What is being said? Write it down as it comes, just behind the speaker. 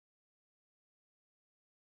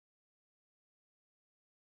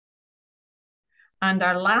And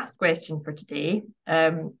our last question for today.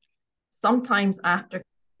 Sometimes after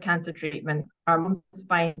cancer treatment, our mums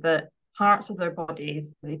find that parts of their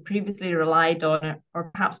bodies they previously relied on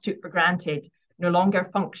or perhaps took for granted no longer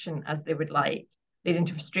function as they would like, leading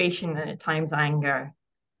to frustration and at times anger.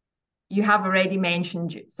 You have already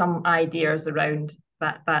mentioned some ideas around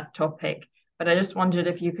that topic, but I just wondered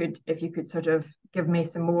if you could sort of give me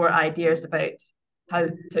some more ideas about how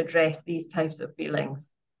to address these types of feelings.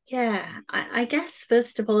 Yeah, I guess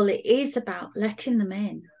first of all, it is about letting them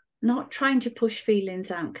in, not trying to push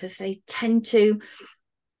feelings out because they tend to,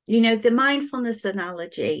 the mindfulness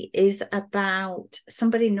analogy is about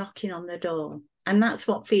somebody knocking on the door, and that's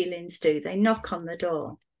what feelings do. They knock on the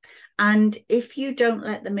door. And if you don't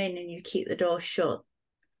let them in and you keep the door shut,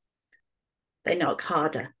 they knock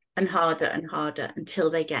harder and harder and harder until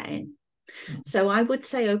they get in. Mm. So I would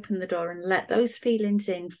say open the door and let those feelings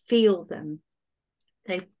in, feel them.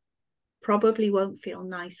 They probably won't feel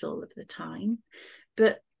nice all of the time,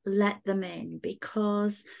 but let them in,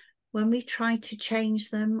 because when we try to change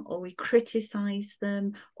them or we criticize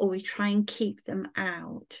them or we try and keep them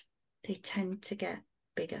out, they tend to get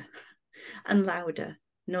bigger and louder,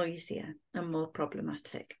 noisier and more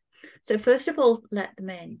problematic. So first of all, let them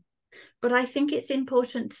in. But I think it's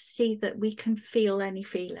important to see that we can feel any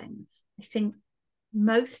feelings. I think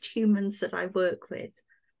most humans that I work with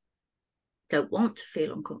don't want to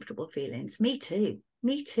feel uncomfortable feelings. Me too.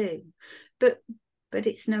 But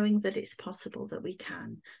it's knowing that it's possible that we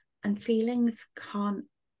can. And feelings can't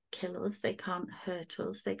kill us. They can't hurt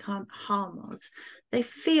us. They can't harm us. They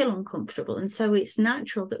feel uncomfortable. And so it's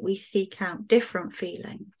natural that we seek out different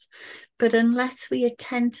feelings. But unless we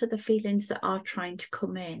attend to the feelings that are trying to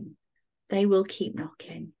come in, they will keep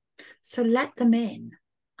knocking. So let them in.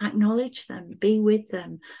 Acknowledge them, be with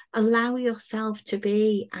them, allow yourself to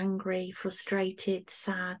be angry, frustrated,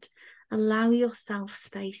 sad, allow yourself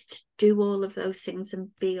space to do all of those things and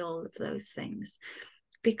be all of those things,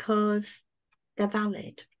 because they're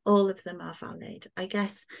valid. All of them are valid. I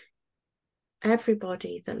guess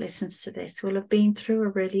everybody that listens to this will have been through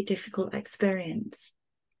a really difficult experience,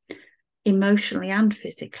 emotionally and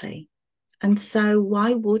physically. And so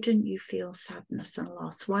why wouldn't you feel sadness and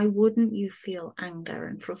loss? Why wouldn't you feel anger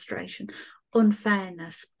and frustration,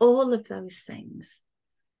 unfairness, all of those things?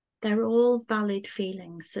 They're all valid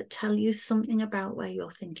feelings that tell you something about where your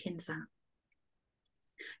thinking's at.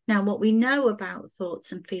 Now, what we know about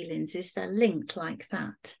thoughts and feelings is they're linked like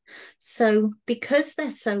that. So because they're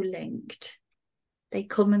so linked, they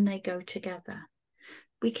come and they go together.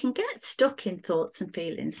 We can get stuck in thoughts and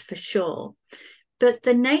feelings for sure. But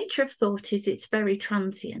the nature of thought is it's very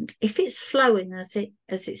transient. If it's flowing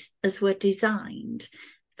as we're designed,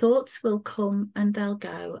 thoughts will come and they'll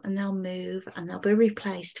go and they'll move and they'll be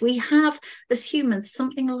replaced. We have, as humans,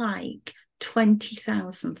 something like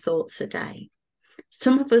 20,000 thoughts a day.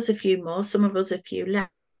 Some of us a few more, some of us a few less.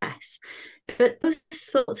 But those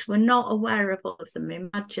thoughts, we're not aware of all of them.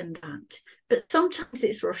 Imagine that. But sometimes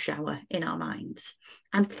it's rush hour in our minds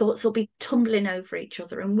and thoughts will be tumbling over each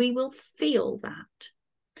other and we will feel that.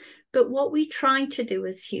 But what we try to do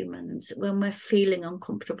as humans when we're feeling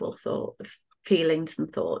uncomfortable feelings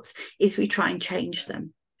and thoughts is we try and change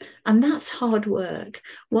them. And that's hard work.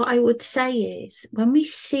 What I would say is when we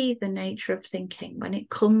see the nature of thinking, when it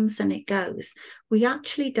comes and it goes, we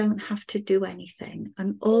actually don't have to do anything.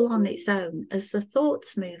 And all on its own, as the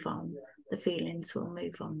thoughts move on, the feelings will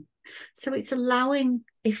move on. So it's allowing,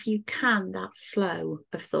 if you can, that flow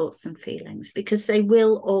of thoughts and feelings, because they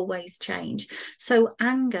will always change. So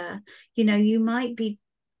anger, you might be,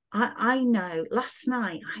 I know last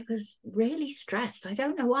night I was really stressed. I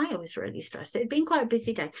don't know why I was really stressed. It had been quite a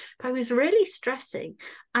busy day, but I was really stressy.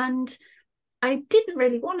 And I didn't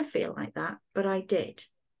really want to feel like that, but I did.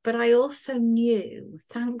 But I also knew,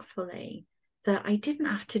 thankfully, that I didn't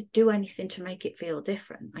have to do anything to make it feel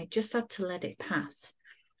different. I just had to let it pass.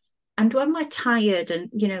 And when we're tired and,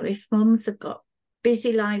 if mums have got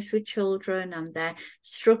busy lives with children and they're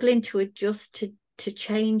struggling to adjust to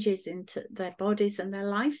changes into their bodies and their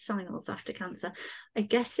lifestyles after cancer, I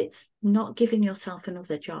guess it's not giving yourself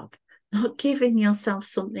another job, not giving yourself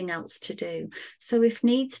something else to do. So if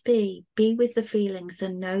needs be with the feelings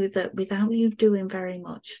and know that without you doing very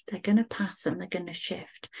much, they're going to pass and they're going to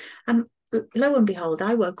shift. And lo and behold,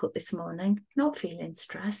 I woke up this morning not feeling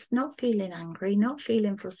stressed, not feeling angry, not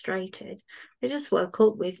feeling frustrated. I just woke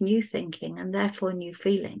up with new thinking and therefore new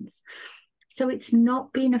feelings. So it's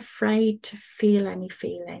not being afraid to feel any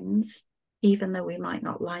feelings, even though we might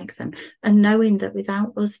not like them, and knowing that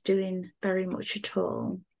without us doing very much at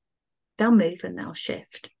all, they'll move and they'll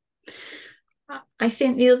shift. I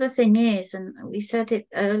think the other thing is, and we said it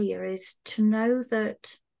earlier, is to know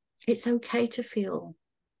that it's okay to feel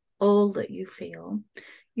all that you feel.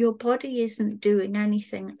 Your body isn't doing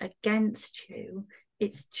anything against you.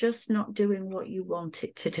 It's just not doing what you want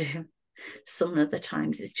it to do. Some of the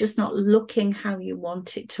times it's just not looking how you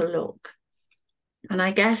want it to look. And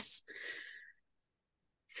I guess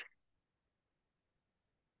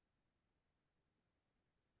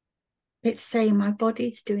it's saying my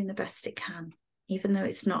body's doing the best it can, even though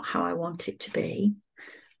it's not how I want it to be.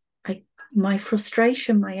 My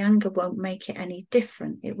frustration, my anger won't make it any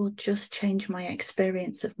different. It will just change my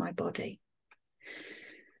experience of my body.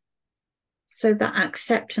 So that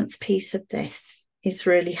acceptance piece of this is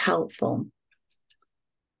really helpful.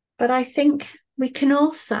 But I think we can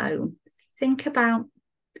also think about,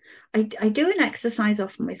 I do an exercise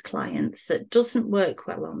often with clients that doesn't work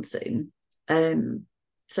well on Zoom.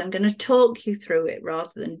 So I'm going to talk you through it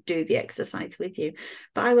rather than do the exercise with you.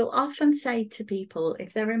 But I will often say to people,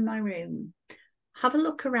 if they're in my room, have a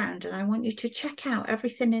look around and I want you to check out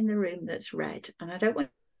everything in the room that's red. And I don't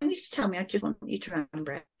want you to tell me, I just want you to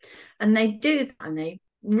remember it. And they do that, and they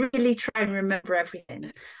really try and remember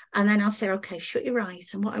everything. And then I'll say, okay, shut your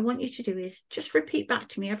eyes. And what I want you to do is just repeat back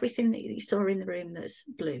to me everything that you saw in the room that's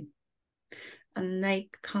blue. And they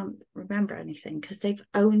can't remember anything because they've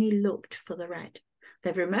only looked for the red.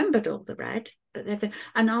 They've remembered all the red, but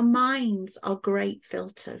and our minds are great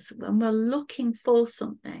filters. When we're looking for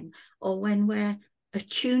something or when we're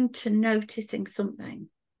attuned to noticing something,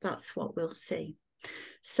 that's what we'll see.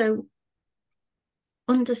 So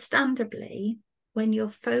understandably, when your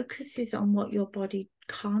focus is on what your body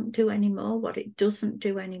can't do anymore, what it doesn't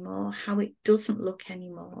do anymore, how it doesn't look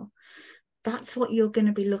anymore, that's what you're going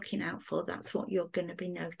to be looking out for. That's what you're going to be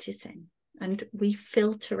noticing. And we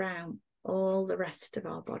filter out all the rest of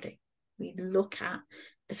our body. We look at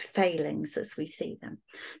the failings as we see them.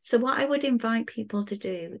 So what I would invite people to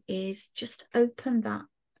do is just open that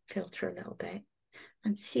filter a little bit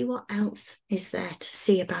and see what else is there to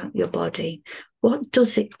see about your body. What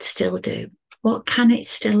does it still do? What can it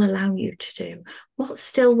still allow you to do? What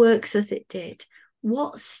still works as it did?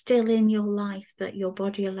 What's still in your life that your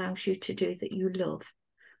body allows you to do that you love?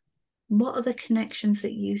 What are the connections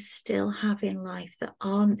that you still have in life that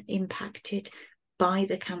aren't impacted by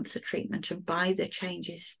the cancer treatment and by the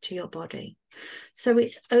changes to your body? So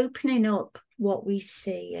it's opening up what we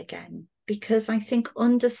see again, because I think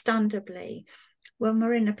understandably, when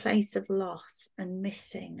we're in a place of loss and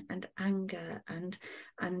missing and anger and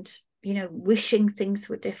wishing things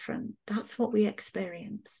were different, that's what we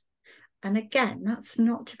experience. And again, that's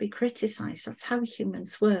not to be criticized. That's how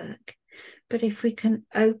humans work. But if we can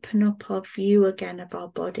open up our view again of our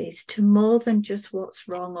bodies to more than just what's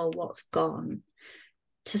wrong or what's gone,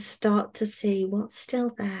 to start to see what's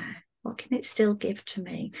still there, what can it still give to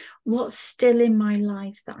me, what's still in my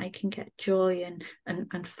life that I can get joy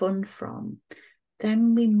and fun from,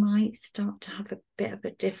 then we might start to have a bit of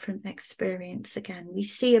a different experience again. We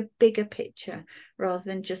see a bigger picture rather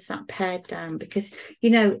than just that pared down. Because,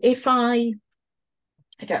 if I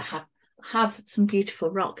don't have some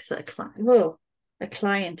beautiful rocks that a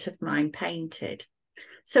client of mine painted.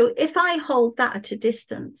 So if I hold that at a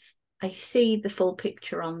distance, I see the full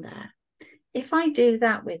picture on there. If I do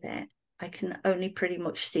that with it, I can only pretty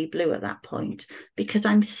much see blue at that point because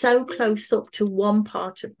I'm so close up to one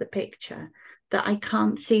part of the picture that I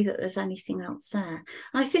can't see that there's anything else there.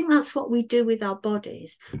 And I think that's what we do with our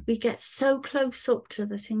bodies. We get so close up to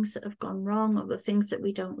the things that have gone wrong or the things that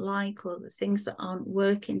we don't like or the things that aren't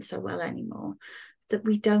working so well anymore that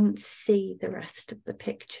we don't see the rest of the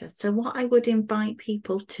picture. So what I would invite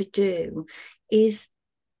people to do is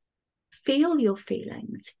feel your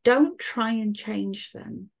feelings. Don't try and change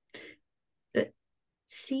them, but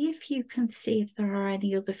see if you can see if there are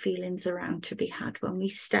any other feelings around to be had when we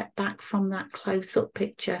step back from that close-up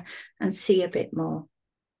picture and see a bit more.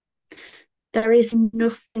 There is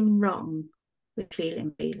nothing wrong with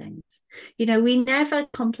feeling feelings. We never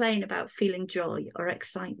complain about feeling joy or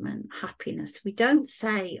excitement, happiness. We don't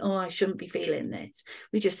say, oh, I shouldn't be feeling this.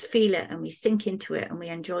 We just feel it and we sink into it and we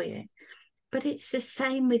enjoy it. But it's the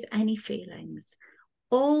same with any feelings.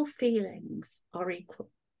 All feelings are equal.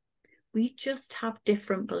 We just have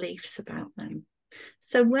different beliefs about them.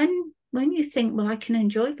 So when you think, well, I can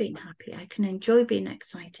enjoy being happy, I can enjoy being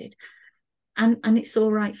excited, and it's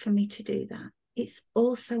all right for me to do that. It's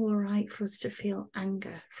also all right for us to feel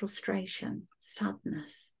anger, frustration,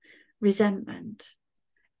 sadness, resentment.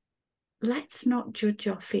 Let's not judge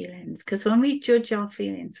our feelings, because when we judge our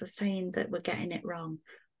feelings, we're saying that we're getting it wrong.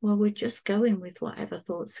 Well, we're just going with whatever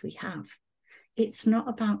thoughts we have. It's not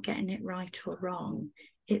about getting it right or wrong.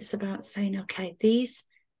 It's about saying, okay, this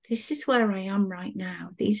is where I am right now.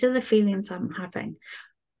 These are the feelings I'm having.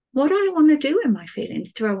 What do I want to do in my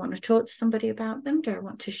feelings? Do I want to talk to somebody about them? Do I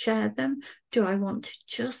want to share them? Do I want to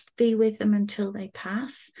just be with them until they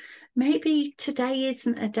pass? Maybe today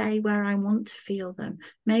isn't a day where I want to feel them.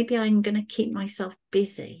 Maybe I'm going to keep myself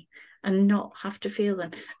busy and not have to feel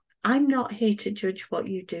them. I'm not here to judge what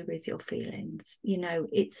you do with your feelings. You know,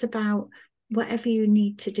 it's about whatever you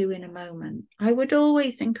need to do in a moment. I would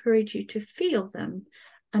always encourage you to feel them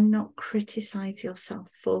and not criticize yourself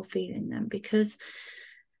for feeling them, because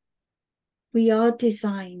we are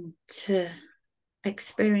designed to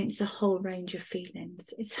experience a whole range of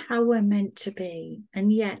feelings. It's how we're meant to be.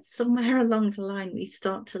 And yet somewhere along the line, we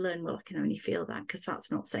start to learn, well, I can only feel that because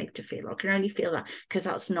that's not safe to feel. Or I can only feel that because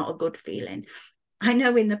that's not a good feeling. I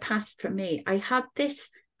know in the past for me, I had this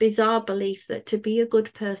bizarre belief that to be a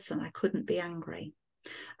good person, I couldn't be angry.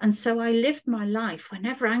 And so I lived my life,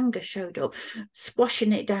 whenever anger showed up,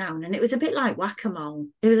 squashing it down. And it was a bit like whack-a-mole.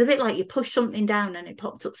 It was a bit like you push something down and it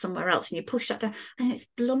pops up somewhere else, and you push that down, and it's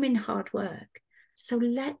blooming hard work. So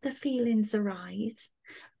let the feelings arise.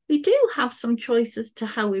 We do have some choices to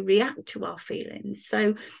how we react to our feelings.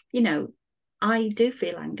 So, you know, I do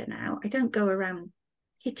feel anger now. I don't go around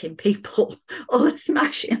hitting people or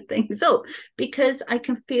smashing things up, because I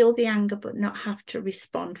can feel the anger but not have to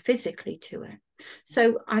respond physically to it.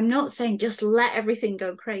 So I'm not saying just let everything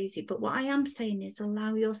go crazy, but what I am saying is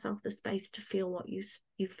allow yourself the space to feel what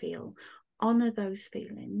you feel, honor those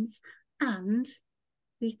feelings, and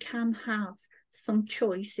we can have some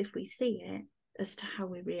choice, if we see it, as to how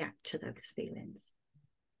we react to those feelings.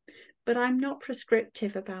 But I'm not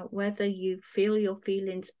prescriptive about whether you feel your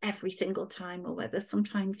feelings every single time, or whether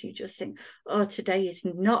sometimes you just think, oh, today is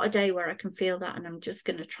not a day where I can feel that, and I'm just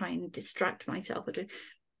going to try and distract myself. Or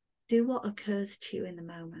do what occurs to you in the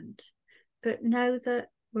moment. But know that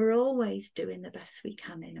we're always doing the best we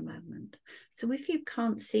can in a moment. So if you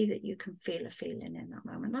can't see that you can feel a feeling in that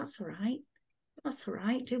moment, that's all right. That's all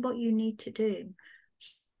right. Do what you need to do.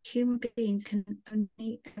 Human beings can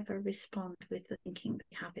only ever respond with the thinking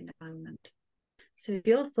they have in the moment. So if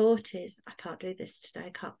your thought is, I can't do this today, I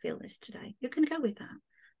can't feel this today, you can go with that.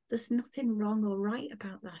 There's nothing wrong or right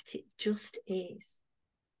about that. It just is.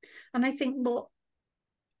 And I think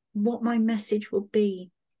what my message will be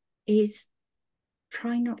is,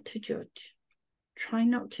 try not to judge. Try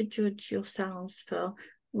not to judge yourselves for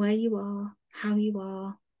where you are, how you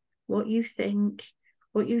are, what you think,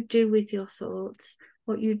 what you do with your thoughts,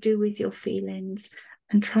 what you do with your feelings,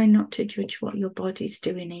 and try not to judge what your body's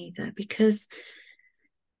doing either, because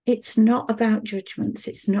it's not about judgments.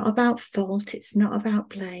 It's not about fault. It's not about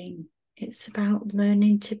blame. It's about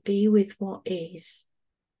learning to be with what is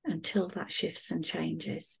until that shifts and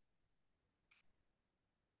changes.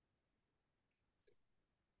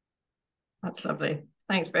 That's lovely.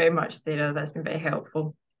 Thanks very much, Sarah. That's been very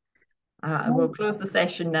helpful. We'll close the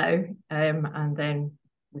session now, and then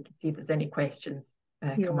we can see if there's any questions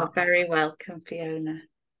come up. You're very welcome, Fiona.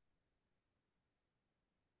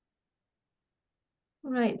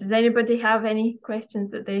 All right. Does anybody have any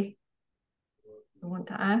questions that they want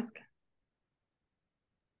to ask?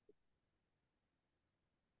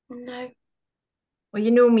 No. Well,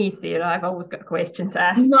 you know me, Sarah. I've always got a question to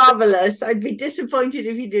ask. Marvellous. I'd be disappointed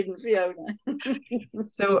if you didn't, Fiona.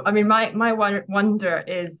 So, I mean, my wonder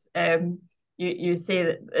is, you say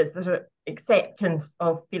that there's an acceptance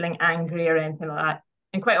of feeling angry or anything like that.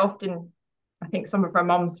 And quite often, I think some of our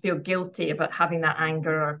mums feel guilty about having that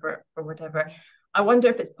anger or whatever. I wonder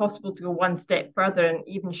if it's possible to go one step further and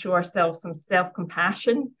even show ourselves some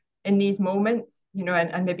self-compassion in these moments, you know,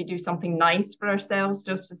 and maybe do something nice for ourselves,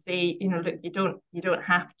 just to say, you know, look, you don't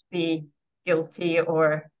have to be guilty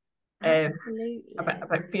or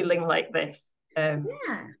about feeling like this. Yeah,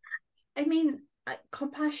 I mean,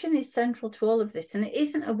 compassion is central to all of this, and it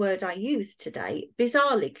isn't a word I use today,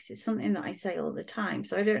 bizarrely, because it's something that I say all the time,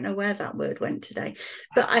 so I don't know where that word went today.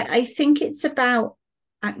 But I think it's about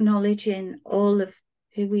acknowledging all of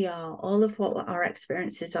who we are, all of what our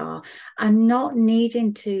experiences are, and not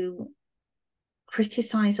needing to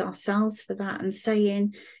criticize ourselves for that, and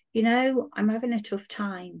saying, you know, I'm having a tough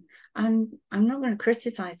time, and I'm not going to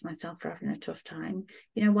criticize myself for having a tough time.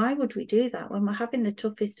 You know, why would we do that when we're having the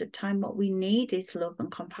toughest of time? What we need is love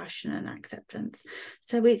and compassion and acceptance.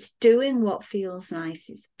 So it's doing what feels nice,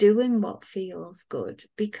 it's doing what feels good,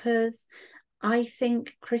 because I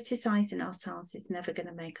think criticizing ourselves is never going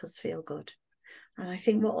to make us feel good. And I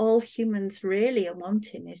think what all humans really are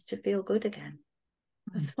wanting is to feel good again.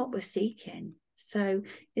 That's what we're seeking. So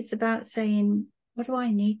it's about saying, what do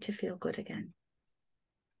I need to feel good again?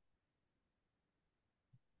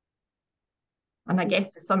 And I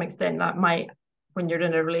guess to some extent that might, when you're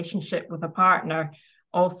in a relationship with a partner,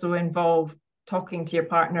 also involve talking to your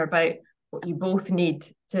partner about what you both need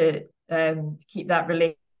to keep that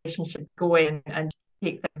relationship going and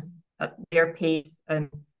take things at their pace. And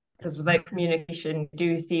because without communication, you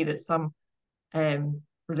do see that some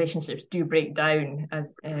relationships do break down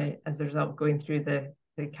as a result of going through the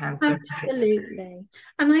cancer. Absolutely.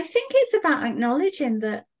 And I think it's about acknowledging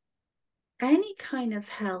that any kind of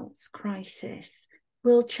health crisis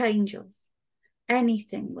will change us.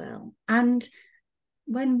 Anything will. And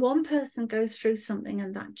when one person goes through something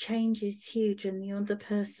and that change is huge and the other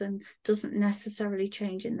person doesn't necessarily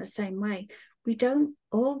change in the same way, we don't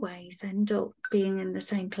always end up being in the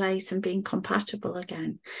same place and being compatible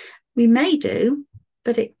again. We may do,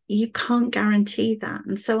 but you can't guarantee that.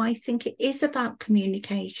 And so I think it is about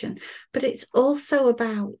communication, but it's also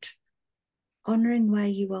about honouring where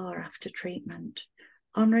you are after treatment,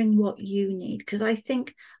 honouring what you need. Because I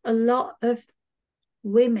think a lot of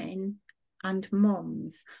women and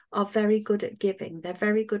mums are very good at giving. They're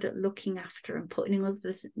very good at looking after and putting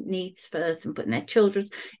others' needs first and putting their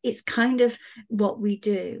children's. It's kind of what we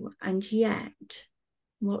do. And yet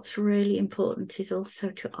what's really important is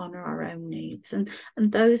also to honour our own needs. And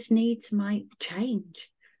those needs might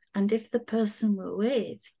change. And if the person we're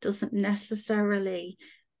with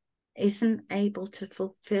isn't able to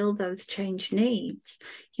fulfill those changed needs,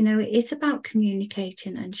 it is about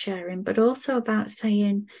communicating and sharing, but also about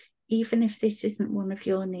saying, even if this isn't one of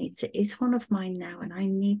your needs, it is one of mine now, and I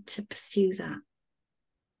need to pursue that.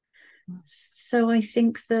 So I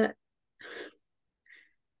think that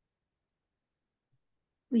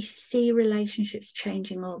we see relationships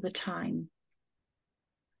changing all the time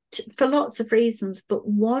for lots of reasons, but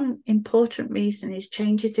one important reason is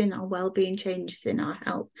changes in our well-being, changes in our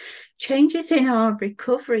health, changes in our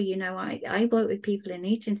recovery. I work with people in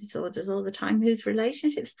eating disorders all the time whose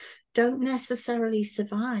relationships don't necessarily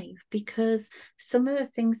survive because some of the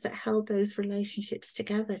things that held those relationships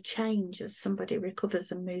together change as somebody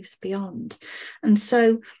recovers and moves beyond. And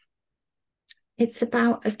so it's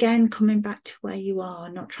about, again, coming back to where you are,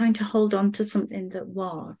 not trying to hold on to something that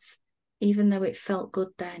was, even though it felt good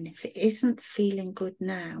then. If it isn't feeling good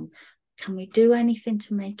now, can we do anything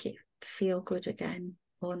to make it feel good again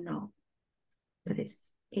or not? But it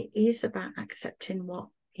is about accepting what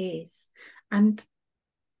is. And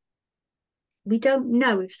we don't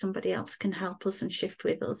know if somebody else can help us and shift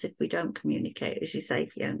with us if we don't communicate, as you say,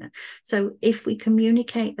 Fiona. So if we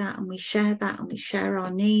communicate that and we share that and we share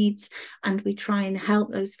our needs and we try and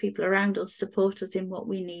help those people around us support us in what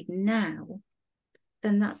we need now,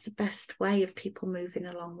 then that's the best way of people moving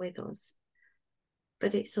along with us.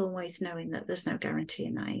 But it's always knowing that there's no guarantee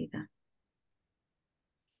in that either.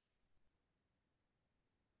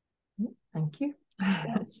 Thank you.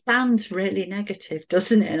 That sounds really negative,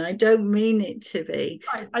 doesn't it? And I don't mean it to be.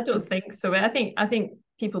 I don't think so. I think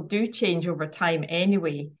people do change over time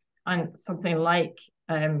anyway, and something like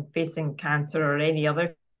facing cancer or any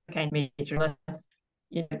other kind of major illness,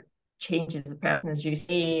 changes a person, as you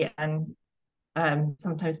say, and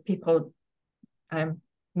sometimes people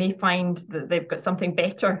may find that they've got something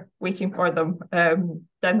better waiting for them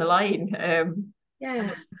down the line. And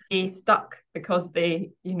stay stuck because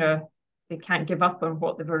they can't give up on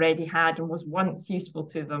what they've already had and was once useful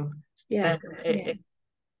to them.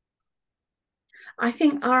 I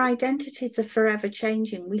think our identities are forever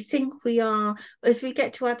changing. We think we are, as we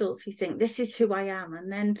get to adults, we think this is who I am. And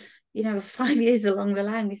then, 5 years along the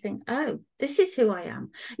line, we think, oh, this is who I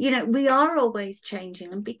am. We are always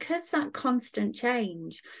changing. And because that constant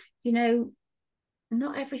change,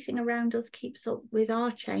 not everything around us keeps up with our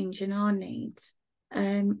change and our needs.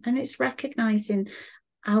 And it's recognizing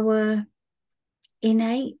our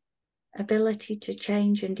innate ability to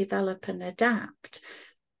change and develop and adapt,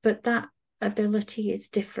 but that ability is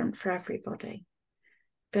different for everybody.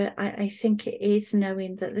 But I think it is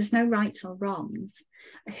knowing that there's no rights or wrongs.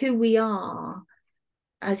 Who we are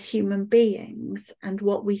as human beings and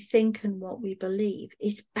what we think and what we believe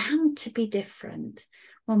is bound to be different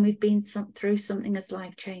when we've been through something as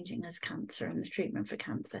life-changing as cancer and the treatment for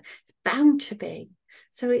cancer. It's bound to be.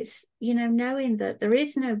 So it's, knowing that there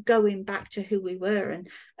is no going back to who we were,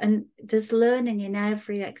 and there's learning in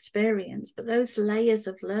every experience, but those layers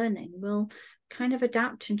of learning will kind of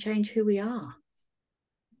adapt and change who we are.